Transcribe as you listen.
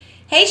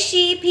Hey,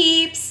 she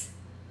peeps!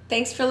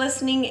 Thanks for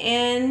listening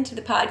in to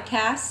the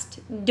podcast.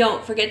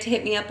 Don't forget to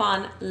hit me up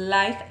on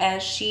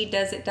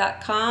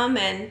lifeasshedoesit.com,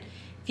 and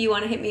if you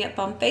want to hit me up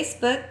on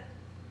Facebook,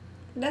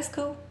 that's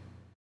cool.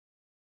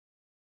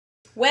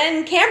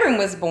 When Cameron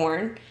was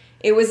born,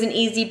 it was an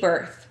easy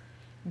birth.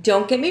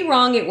 Don't get me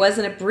wrong, it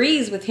wasn't a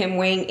breeze with him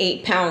weighing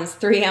 8 pounds,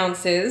 3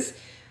 ounces,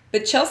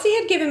 but Chelsea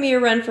had given me a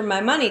run for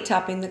my money,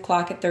 topping the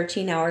clock at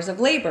 13 hours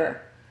of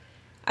labor.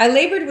 I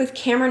labored with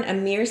Cameron a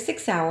mere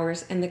 6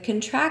 hours, and the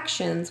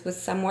contractions was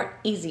somewhat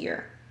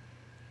easier.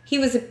 He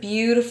was a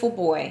beautiful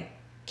boy,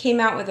 came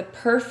out with a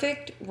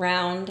perfect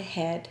round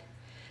head.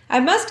 I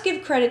must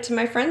give credit to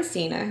my friend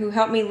Sina, who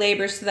helped me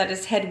labor so that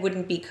his head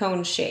wouldn't be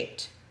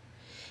cone-shaped.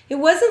 It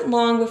wasn't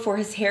long before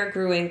his hair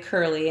grew in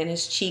curly and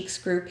his cheeks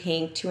grew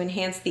pink to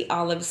enhance the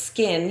olive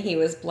skin he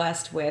was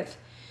blessed with.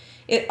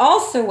 It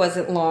also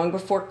wasn't long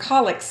before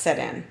colic set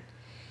in.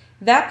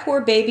 That poor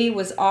baby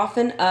was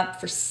often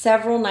up for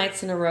several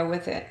nights in a row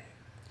with it.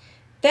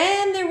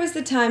 Then there was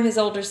the time his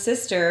older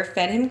sister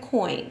fed him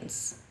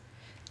coins.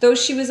 Though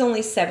she was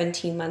only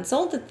 17 months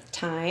old at the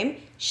time,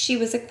 she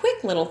was a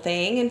quick little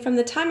thing, and from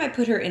the time I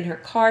put her in her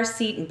car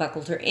seat and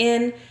buckled her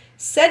in,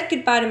 said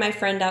goodbye to my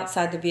friend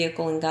outside the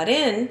vehicle and got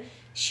in,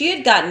 she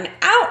had gotten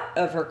out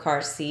of her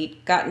car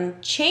seat,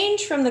 gotten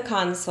change from the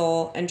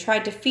console, and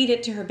tried to feed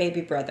it to her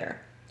baby brother.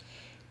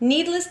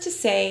 Needless to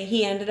say,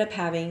 he ended up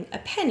having a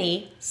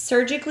penny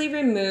surgically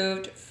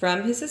removed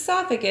from his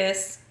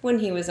esophagus when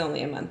he was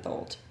only a month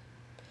old.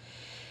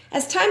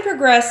 As time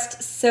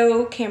progressed,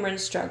 so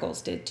Cameron's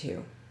struggles did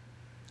too.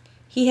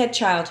 He had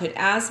childhood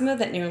asthma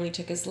that nearly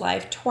took his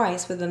life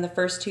twice within the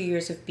first 2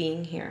 years of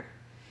being here.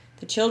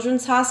 The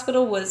children's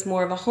hospital was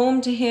more of a home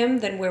to him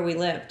than where we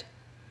lived.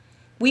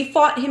 We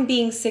fought him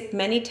being sick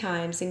many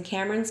times, and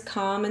Cameron's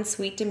calm and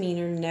sweet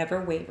demeanor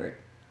never wavered.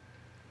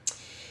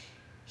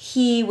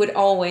 He would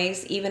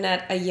always, even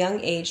at a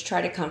young age,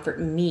 try to comfort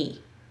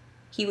me.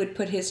 He would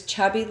put his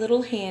chubby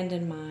little hand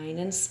in mine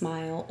and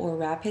smile, or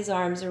wrap his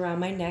arms around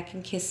my neck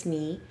and kiss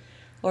me,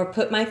 or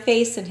put my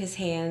face in his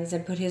hands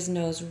and put his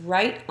nose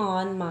right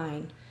on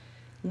mine,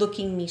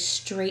 looking me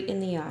straight in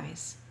the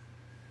eyes.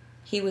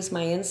 He was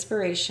my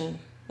inspiration.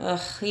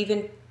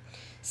 Even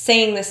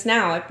saying this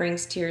now, it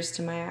brings tears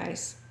to my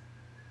eyes.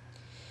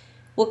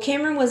 Well,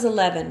 Cameron was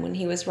 11 when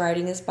he was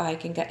riding his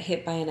bike and got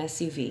hit by an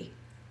SUV.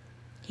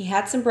 He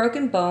had some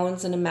broken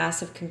bones and a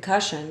massive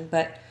concussion,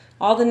 but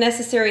all the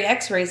necessary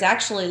x-rays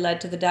actually led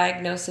to the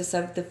diagnosis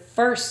of the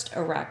first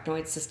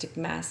arachnoid cystic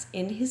mass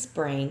in his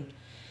brain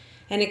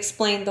and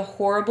explained the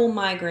horrible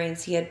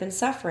migraines he had been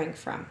suffering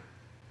from.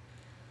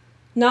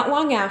 Not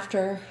long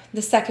after,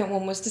 the second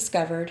one was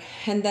discovered,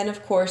 and then,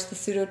 of course, the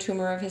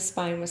pseudotumor of his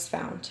spine was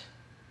found.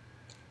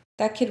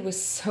 That kid was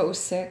so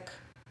sick.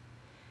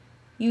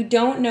 You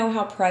don't know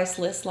how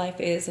priceless life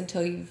is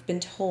until you've been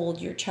told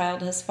your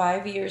child has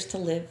 5 years to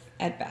live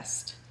at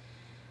best.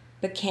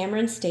 But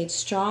Cameron stayed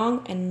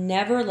strong and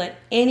never let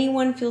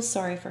anyone feel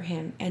sorry for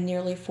him, and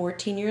nearly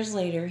 14 years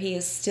later, he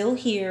is still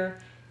here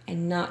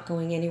and not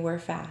going anywhere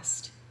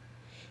fast.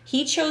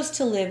 He chose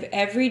to live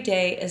every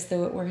day as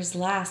though it were his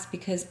last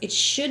because it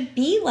should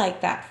be like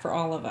that for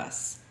all of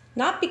us,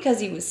 not because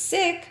he was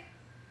sick.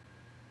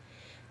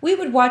 We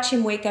would watch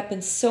him wake up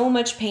in so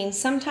much pain,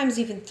 sometimes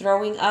even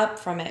throwing up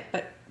from it,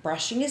 but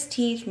brushing his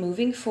teeth,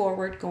 moving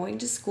forward, going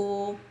to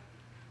school,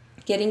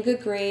 getting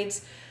good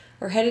grades,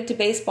 or headed to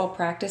baseball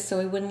practice so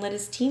he wouldn't let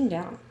his team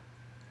down.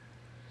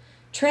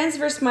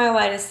 Transverse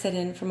myelitis set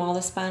in from all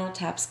the spinal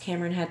taps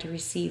Cameron had to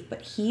receive,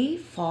 but he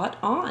fought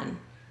on.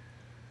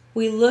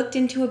 We looked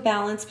into a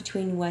balance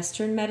between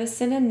Western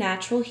medicine and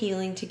natural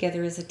healing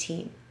together as a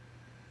team.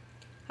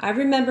 I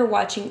remember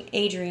watching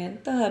Adrian,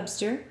 the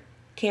hubster,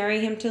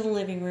 carry him to the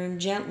living room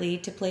gently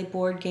to play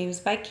board games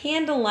by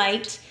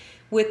candlelight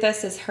with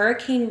us as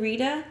Hurricane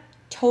Rita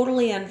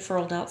totally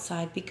unfurled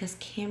outside because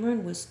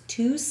Cameron was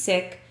too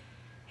sick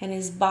and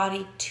his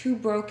body too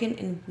broken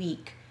and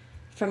weak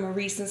from a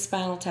recent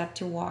spinal tap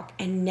to walk.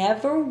 And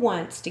never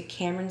once did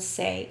Cameron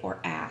say or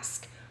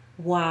ask,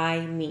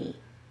 "Why me?"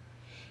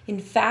 In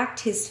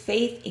fact, his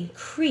faith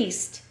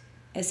increased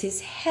as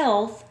his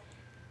health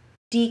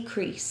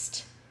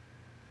decreased.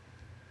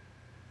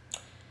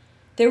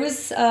 There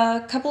was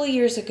a couple of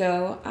years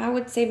ago, I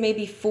would say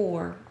maybe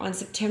 4, on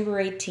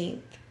September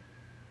 18th.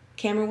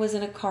 Cameron was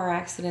in a car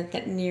accident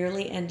that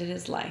nearly ended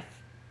his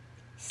life.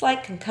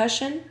 Slight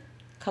concussion,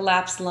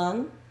 collapsed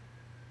lung,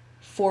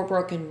 4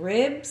 broken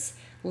ribs,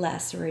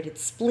 lacerated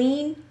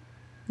spleen,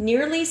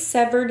 nearly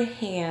severed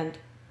hand,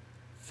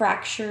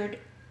 fractured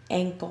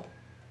ankle.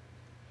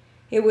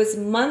 It was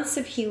months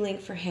of healing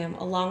for him,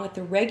 along with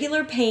the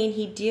regular pain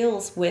he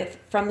deals with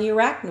from the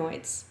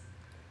arachnoids.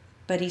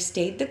 But he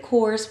stayed the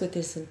course with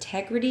his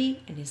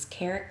integrity and his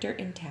character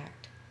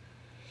intact.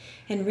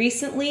 And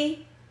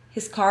recently,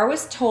 his car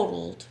was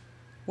totaled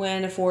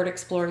when a Ford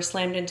Explorer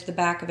slammed into the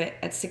back of it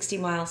at 60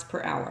 miles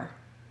per hour.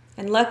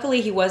 And luckily,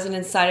 he wasn't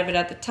inside of it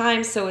at the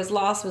time, so his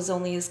loss was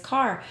only his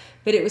car.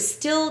 But it was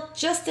still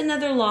just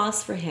another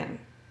loss for him.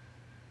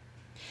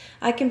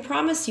 I can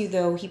promise you,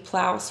 though, he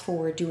plows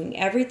forward, doing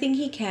everything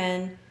he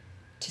can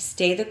to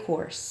stay the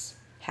course,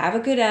 have a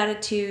good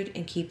attitude,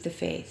 and keep the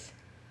faith.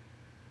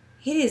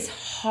 It is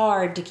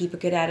hard to keep a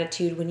good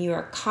attitude when you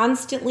are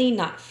constantly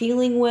not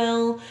feeling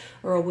well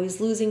or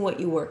always losing what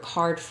you work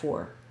hard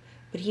for.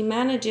 But he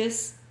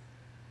manages.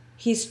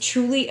 He's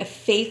truly a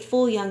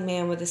faithful young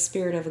man with a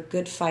spirit of a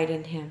good fight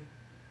in him.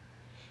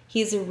 He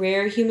is a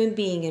rare human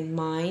being in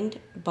mind,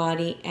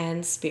 body,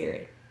 and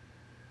spirit.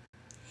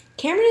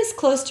 Cameron is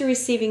close to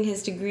receiving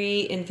his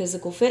degree in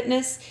physical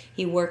fitness.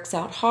 He works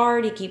out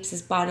hard. He keeps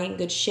his body in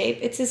good shape.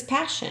 It's his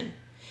passion.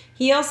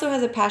 He also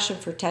has a passion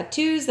for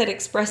tattoos that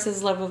express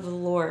his love of the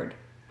Lord.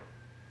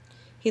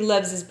 He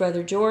loves his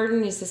brother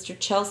Jordan, his sister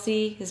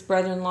Chelsea, his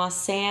brother-in-law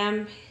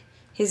Sam,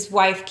 his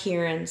wife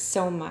Kieran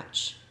so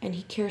much. And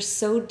he cares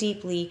so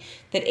deeply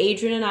that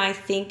Adrian and I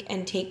think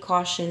and take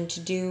caution to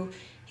do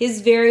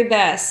his very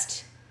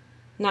best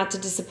not to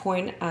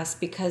disappoint us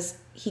because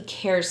he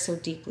cares so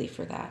deeply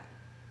for that.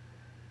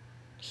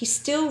 He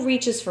still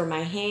reaches for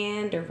my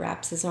hand or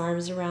wraps his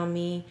arms around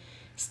me,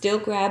 still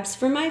grabs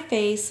for my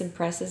face and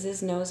presses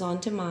his nose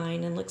onto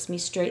mine and looks me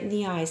straight in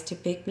the eyes to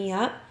pick me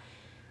up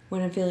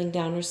when I'm feeling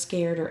down or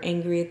scared or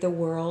angry at the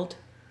world.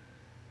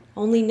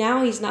 Only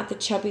now he's not the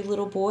chubby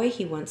little boy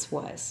he once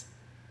was.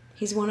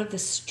 He's one of the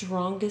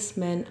strongest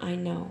men I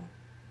know.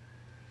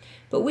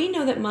 But we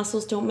know that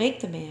muscles don't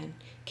make the man.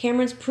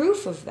 Cameron's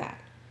proof of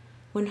that.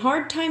 When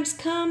hard times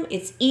come,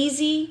 it's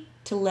easy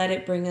to let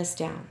it bring us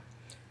down.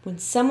 When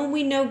someone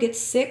we know gets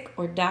sick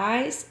or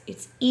dies,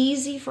 it's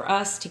easy for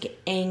us to get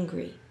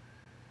angry.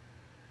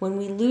 When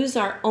we lose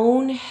our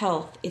own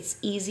health, it's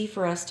easy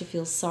for us to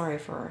feel sorry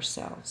for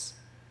ourselves.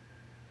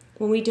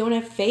 When we don't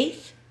have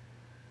faith,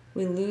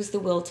 we lose the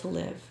will to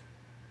live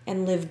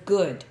and live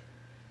good,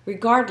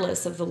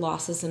 regardless of the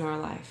losses in our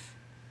life.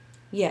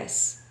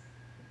 Yes,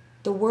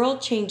 the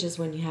world changes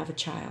when you have a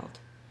child,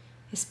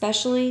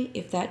 especially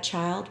if that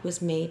child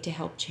was made to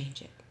help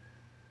change it.